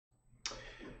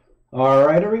All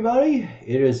right, everybody.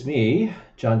 It is me,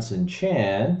 Johnson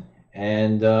Chan,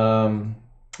 and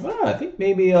I think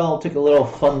maybe I'll take a little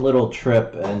fun little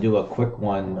trip and do a quick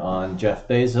one on Jeff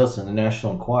Bezos and the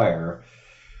National Enquirer.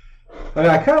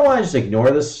 I kind of want to just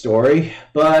ignore this story,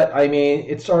 but I mean,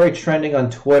 it's already trending on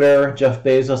Twitter. Jeff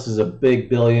Bezos is a big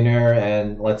billionaire,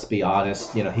 and let's be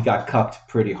honest, he got cucked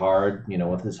pretty hard,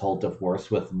 with his whole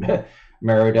divorce with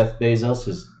Meredith Bezos,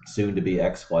 his soon-to-be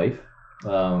ex-wife.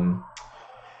 Um,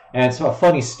 and it's a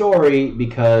funny story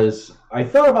because I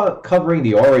thought about covering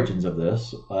the origins of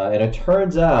this, and it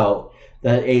turns out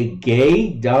that a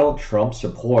gay Donald Trump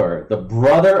supporter, the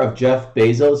brother of Jeff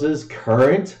Bezos's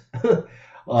current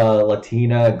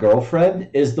Latina girlfriend,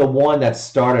 is the one that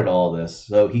started all this.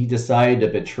 So he decided to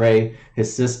betray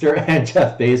his sister and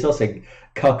Jeff Bezos and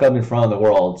cuck him in front of the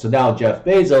world. So now Jeff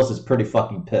Bezos is pretty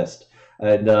fucking pissed,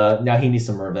 and now he needs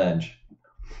some revenge.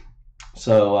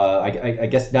 So I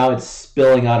guess now it's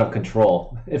spilling out of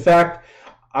control. In fact,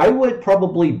 I would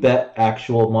probably bet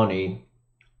actual money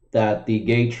that the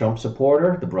gay Trump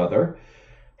supporter, the brother,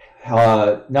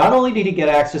 not only did he get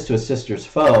access to his sister's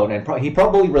phone, and he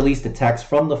probably released a text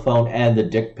from the phone and the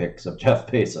dick pics of Jeff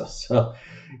Bezos. So,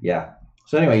 yeah.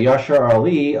 So anyway, Yashar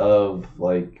Ali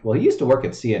he used to work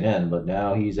at CNN, but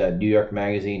now he's at New York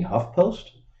Magazine HuffPost.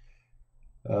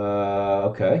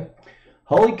 Okay.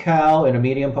 Holy cow! In a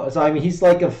medium, so I mean, he's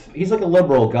like a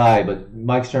liberal guy, but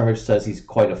Mike Sternrich says he's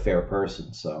quite a fair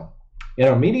person. So, in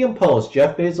a Medium post,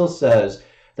 Jeff Bezos says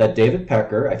that David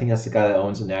Pecker, I think that's the guy that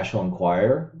owns the National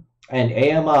Enquirer, and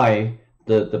AMI,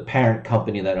 the parent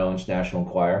company that owns National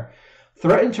Enquirer,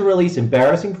 threatened to release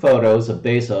embarrassing photos of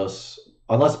Bezos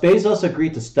unless Bezos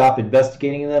agreed to stop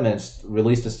investigating them and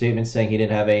released a statement saying he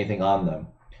didn't have anything on them.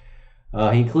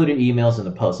 He included emails in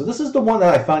the post. So this is the one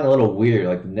that I find a little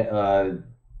weird. The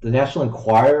National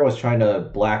Enquirer was trying to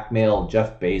blackmail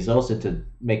Jeff Bezos into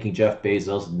making Jeff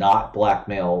Bezos not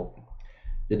blackmail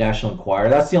the National Enquirer.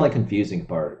 That's the only confusing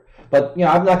part. But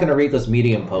I'm not going to read this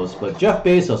Medium post. But Jeff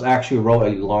Bezos actually wrote a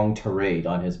long tirade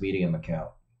on his Medium account.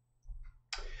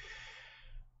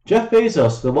 Jeff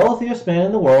Bezos, the wealthiest man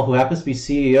in the world who happens to be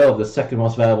CEO of the second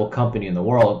most valuable company in the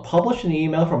world, published an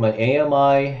email from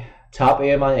an top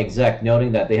AMI exec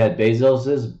noting that they had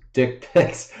Bezos's dick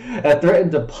pics and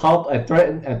threatening to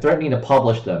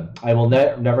publish them. I will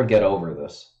never get over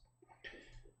this.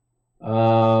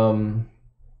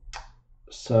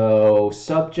 So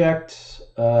subject.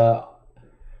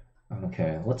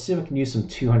 Okay, let's see if we can use some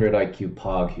 200 IQ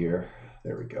Pog here.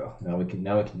 There we go. Now we can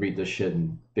read this shit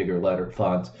in bigger letter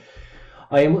font.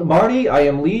 I am Marty. I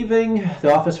am leaving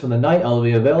the office for the night. I will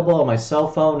be available on my cell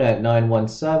phone at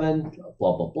 917,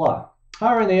 blah, blah, blah.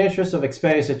 However, in the interest of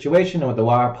expanding the situation and with the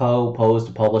WAPO posed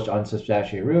to publish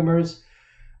unsubstantiated rumors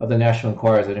of the National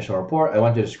Enquirer's initial report, I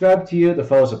want to describe to you the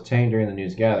photos obtained during the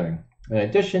news gathering. In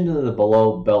addition to the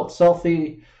below-belt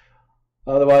selfie,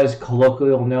 otherwise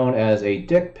colloquially known as a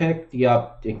dick pic, the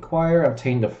Enquirer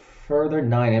obtained a further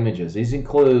 9 images. These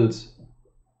includes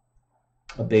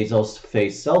a Bezos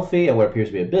face selfie at what appears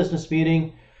to be a business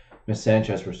meeting, Miss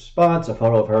Sanchez's response, a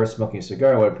photo of her smoking a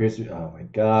cigar, what appears to be, oh my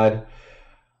god,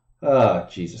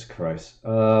 Jesus Christ.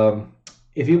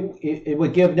 It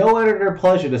would give no editor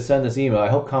pleasure to send this email. I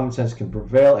hope common sense can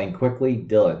prevail and quickly,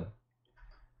 Dylan.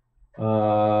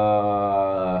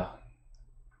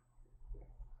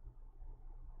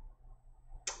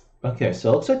 Okay, so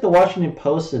it looks like the Washington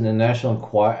Post and the National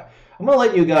Enquirer. I'm gonna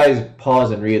let you guys pause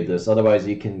and read this. Otherwise,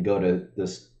 you can go to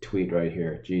this tweet right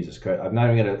here. Jesus Christ, I'm not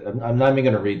even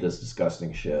gonna read this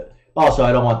disgusting shit. Also,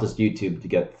 I don't want this YouTube to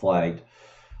get flagged.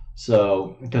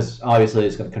 So, because obviously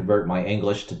it's going to convert my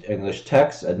English to English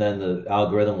text, and then the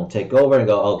algorithm will take over and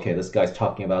go, okay, this guy's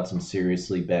talking about some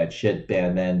seriously bad shit.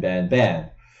 Ban, ban, ban,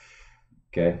 ban.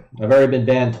 Okay, I've already been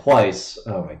banned twice.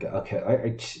 Oh my god. Okay,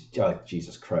 oh,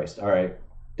 Jesus Christ. All right,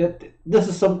 this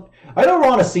is some. I don't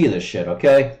want to see this shit.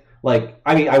 Okay,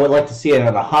 I would like to see it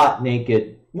on a hot,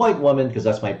 naked white woman because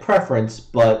that's my preference,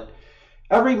 but.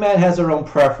 Every man has their own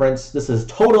preference. This is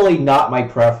totally not my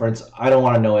preference. I don't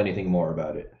want to know anything more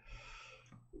about it.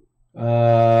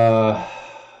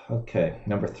 Okay,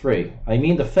 number 3. I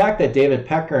mean the fact that David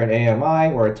Pecker and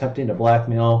AMI were attempting to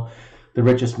blackmail the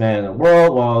richest man in the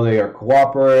world while they are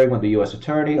cooperating with the U.S.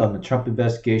 Attorney on the Trump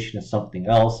investigation is something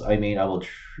else. I mean, I will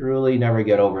truly never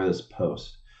get over this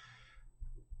post.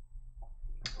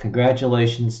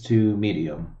 Congratulations to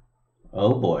Medium.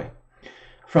 Oh boy.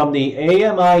 From the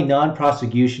AMI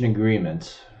non-prosecution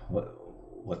agreement.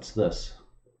 What's this?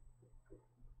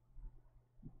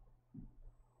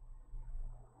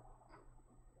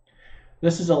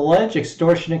 This is alleged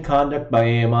extortionate conduct by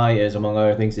AMI is, among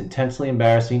other things, intensely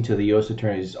embarrassing to the U.S.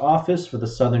 Attorney's Office for the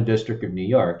Southern District of New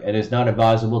York, and is not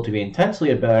advisable to be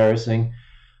intensely embarrassing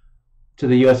to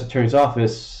the U.S. Attorney's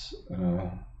Office.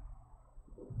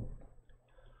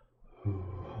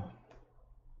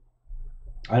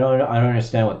 I don't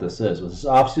understand what this is. Well, this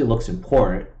obviously looks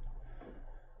important.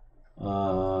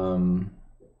 Oh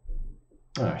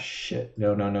shit!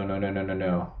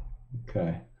 No.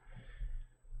 Okay.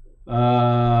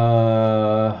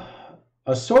 A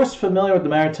source familiar with the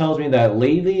matter tells me that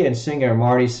Levy and Singer,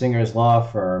 Marty Singer's law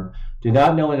firm, did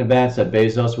not know in advance that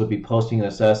Bezos would be posting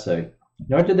this essay.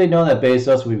 Nor did they know that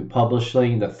Bezos would be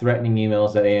publishing the threatening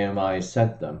emails that AMI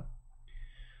sent them.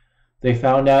 They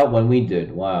found out when we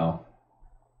did. Wow.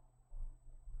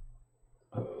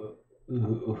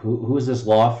 Who's this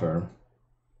law firm?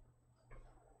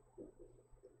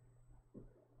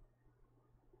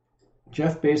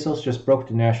 Jeff Bezos just broke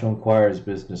the National Enquirer's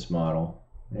business model.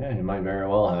 Yeah, he might very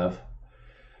well have.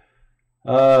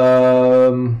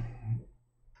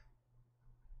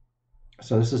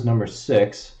 So this is number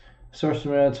 6. Source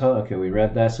okay, we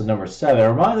read that. So number 7. A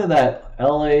reminder that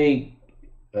LA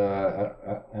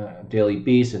Daily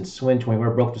Beast and Swin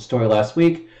 24 broke the story last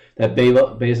week that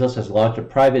Bezos has launched a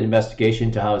private investigation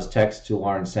into how his texts to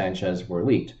Lauren Sanchez were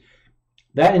leaked.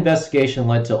 That investigation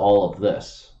led to all of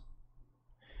this.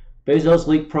 Bezos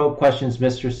leak probe questions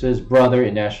mistress's brother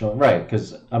in national... Right,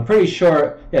 because I'm pretty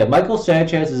sure... Yeah, Michael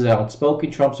Sanchez is an outspoken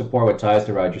Trump supporter with ties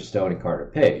to Roger Stone and Carter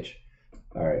Page.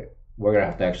 All right, we're going to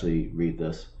have to actually read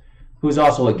this. Who's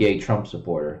also a gay Trump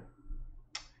supporter.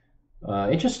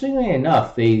 Interestingly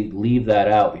enough, they leave that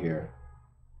out here.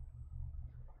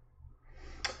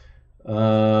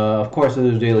 Of course,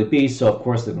 there's Daily Beast, so of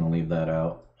course they're going to leave that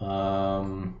out.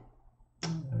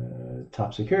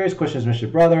 Top securities questions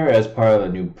Mr. Brother as part of a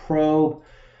new probe.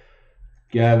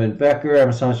 Gavin Becker,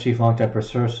 Amazon's chief longtime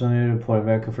person,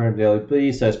 appointment confirmed Daily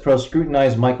Beast, says pros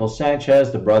scrutinized Michael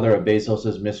Sanchez, the brother of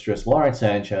Bezos' mistress Lauren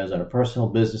Sanchez, on a personal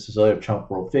business associate of Trump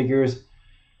world figures,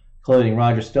 including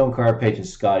Roger Stone, Carter Page, and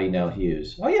Scotty Nell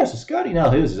Hughes. Oh yeah, so Scotty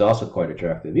Nell Hughes is also quite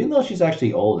attractive, even though she's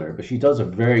actually older, but she does a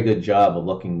very good job of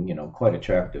looking, quite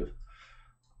attractive.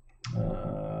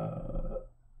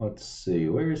 Let's see,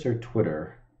 where is her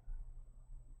Twitter?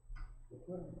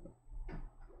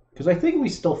 Because I think we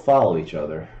still follow each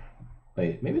other.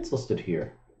 Wait, maybe it's listed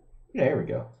here. Yeah, here we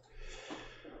go.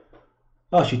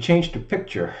 Oh, she changed her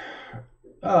picture.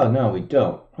 Oh, no, we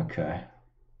don't. Okay.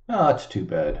 Oh, that's too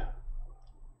bad.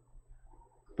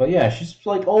 But yeah, she's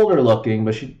like older looking,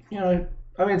 but she, I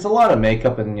mean, it's a lot of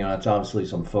makeup and, it's obviously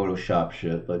some Photoshop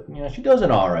shit, but, she does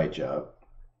an alright job.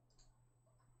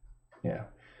 Yeah.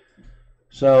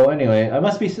 So anyway, I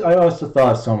always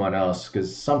thought of someone else,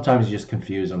 because sometimes you just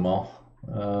confuse them all.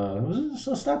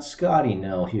 It's not Scotty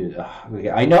Nell Hughes.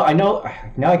 I know.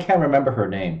 Now I can't remember her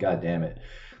name. God damn it.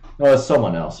 No, it's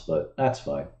someone else, but that's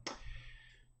fine.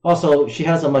 Also, she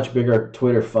has a much bigger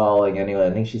Twitter following anyway.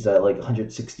 I think she's at like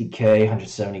 160K,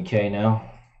 170K now.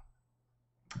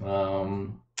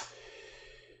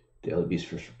 Daily Beast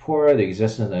first report the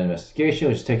existence of an investigation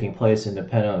which is taking place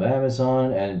independent of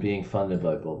Amazon and being funded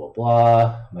by blah blah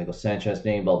blah. Michael Sanchez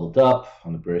name bubbled up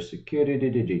on the British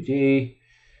security.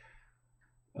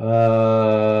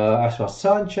 Ashwell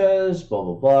Sanchez, blah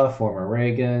blah blah, former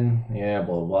Reagan, yeah,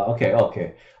 blah blah blah.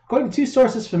 Okay. According to two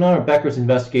sources familiar with Becker's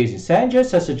investigation,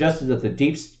 Sanchez has suggested that the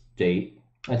deep state,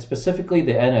 and specifically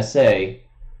the NSA,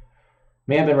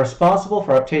 may have been responsible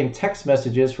for obtaining text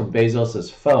messages from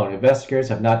Bezos' phone. Investigators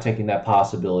have not taken that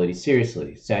possibility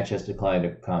seriously. Sanchez declined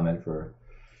to comment for.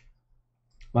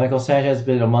 Michael Sanchez has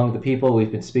been among the people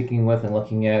we've been speaking with and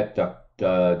looking at.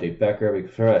 Dave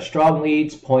Becker, strong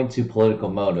leads point to political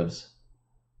motives.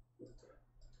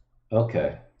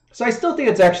 Okay. So I still think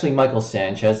it's actually Michael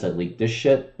Sanchez that leaked this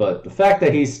shit, but the fact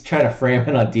that he's trying to frame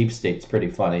it on Deep State is pretty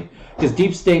funny. Because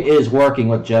Deep State is working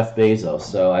with Jeff Bezos,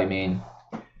 so I mean,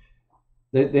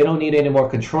 they don't need any more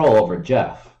control over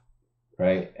Jeff,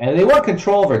 right? And if they want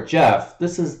control over Jeff,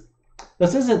 this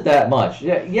isn't that much.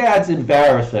 Yeah, it's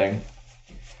embarrassing.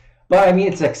 But, I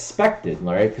mean, it's expected,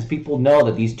 right? Because people know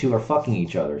that these two are fucking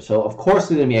each other. So, of course,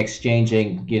 they're going to be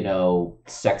exchanging,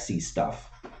 sexy stuff.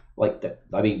 Like that.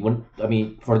 I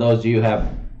mean, for those of you who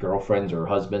have girlfriends or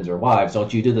husbands or wives,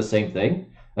 don't you do the same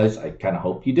thing? I kind of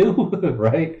hope you do,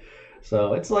 right?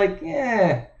 So, it's like,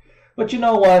 yeah. But you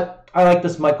know what? I like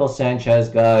this Michael Sanchez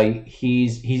guy.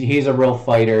 He's a real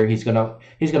fighter. He's gonna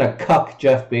cuck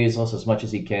Jeff Bezos as much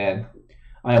as he can.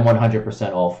 I am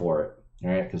 100% all for it.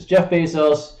 All right? Because Jeff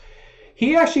Bezos...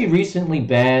 He actually recently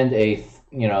banned a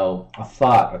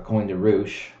thought, according to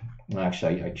Roosh.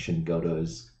 Actually, I shouldn't go to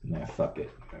his... Nah, fuck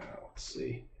it. Let's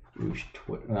see. Roosh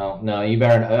no, you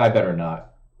better. I better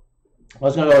not. I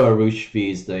was gonna go to a Roosh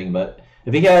Fees thing, but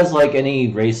if he has like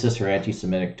any racist or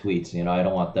anti-Semitic tweets, I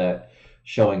don't want that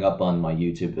showing up on my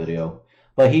YouTube video.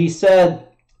 But he said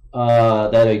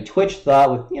that a Twitch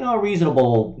thought with a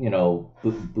reasonable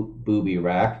booby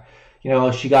rack,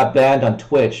 she got banned on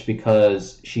Twitch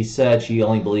because she said she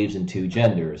only believes in two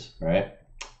genders, right?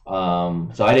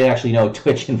 So I didn't actually know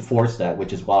Twitch enforced that,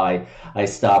 which is why I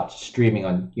stopped streaming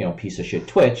on piece of shit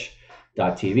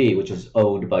Twitch.tv, which is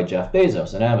owned by Jeff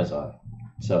Bezos and Amazon.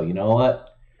 So you know what?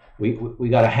 We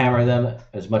got to hammer them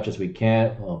as much as we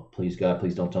can. Oh, please God,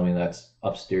 please don't tell me that's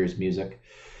upstairs music.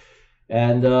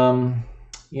 And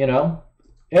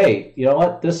hey, you know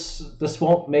what? This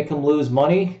won't make him lose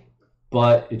money,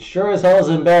 but it sure as hell is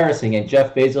embarrassing. And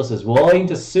Jeff Bezos is willing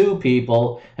to sue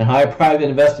people and hire private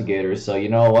investigators. So you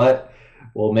know what?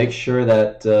 We'll make sure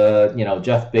that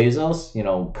Jeff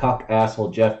Bezos, cuck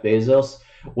asshole Jeff Bezos,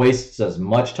 wastes as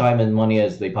much time and money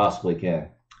as they possibly can.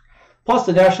 Plus,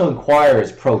 the National Enquirer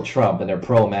is pro-Trump and they're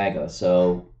pro-MAGA,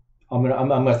 so I'm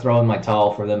gonna throw in my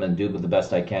towel for them and do the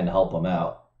best I can to help them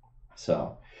out.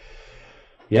 So,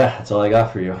 yeah, that's all I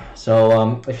got for you.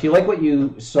 So, if you like what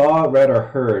you saw, read, or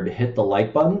heard, hit the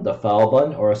like button, the follow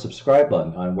button, or a subscribe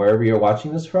button on wherever you're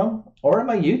watching this from, or on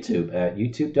my YouTube at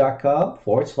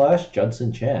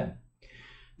youtube.com/Judson Chan.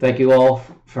 Thank you all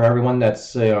for everyone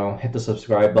that's hit the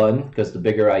subscribe button, because the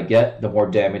bigger I get, the more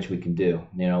damage we can do.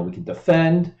 We can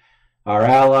defend our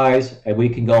allies, and we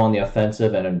can go on the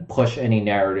offensive and push any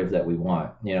narrative that we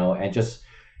want, and just,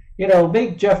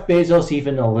 make Jeff Bezos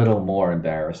even a little more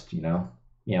embarrassed,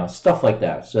 stuff like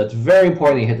that. So it's very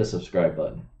important you hit the subscribe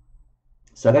button.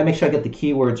 So I gotta make sure I get the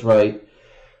keywords right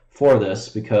for this,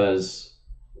 because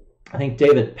I think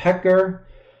David Pecker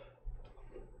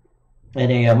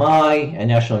and AMI and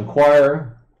National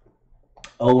Enquirer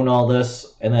own all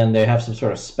this, and then they have some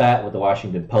sort of spat with the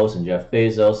Washington Post and Jeff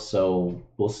Bezos. So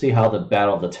we'll see how the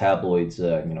battle of the tabloids,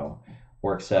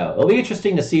 works out. It'll be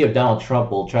interesting to see if Donald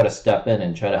Trump will try to step in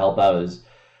and try to help out his,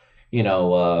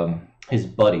 his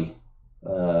buddy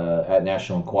at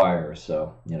National Enquirer.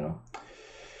 So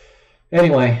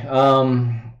anyway,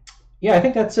 yeah, I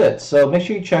think that's it. So make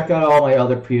sure you check out all my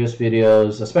other previous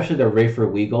videos, especially the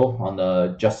Rafer Weigel on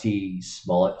the Jussie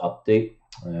Smollett update.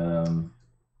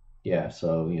 Yeah,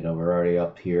 so, we're already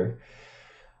up here.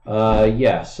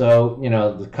 Yeah, so,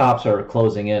 the cops are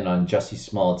closing in on Jussie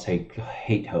Smollett's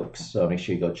hate hoax, so make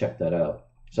sure you go check that out.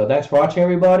 So thanks for watching,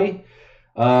 everybody.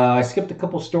 I skipped a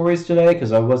couple stories today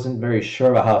because I wasn't very sure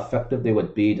about how effective they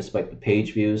would be despite the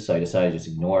page views, so I decided to just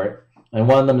ignore it. And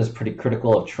one of them is pretty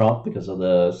critical of Trump because of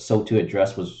the SO2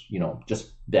 address was,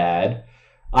 just bad.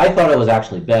 I thought it was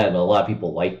actually bad, but a lot of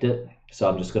people liked it, so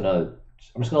I'm just gonna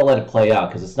let it play out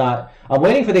because it's not. I'm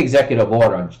waiting for the executive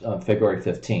order on February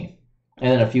 15th,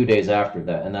 and then a few days after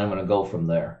that, and then I'm gonna go from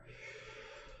there.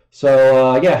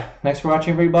 So yeah, thanks for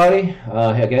watching, everybody.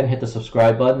 Again, hit the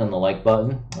subscribe button and the like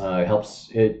button.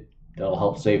 It'll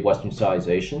help save Western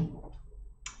civilization.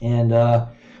 And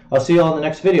I'll see you all in the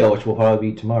next video, which will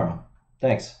probably be tomorrow.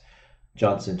 Thanks.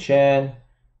 Johnson Chan,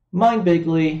 Mind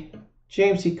Bigly,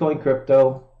 James C. Coin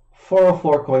Crypto,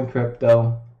 404 Coin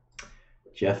Crypto.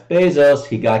 Jeff Bezos,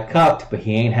 he got cucked, but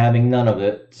he ain't having none of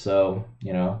it. So,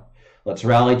 let's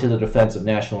rally to the defense of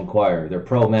National Enquirer. They're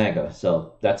pro-MAGA,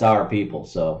 so that's our people.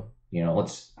 So,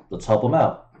 let's help them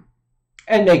out.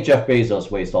 And make Jeff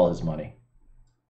Bezos waste all his money.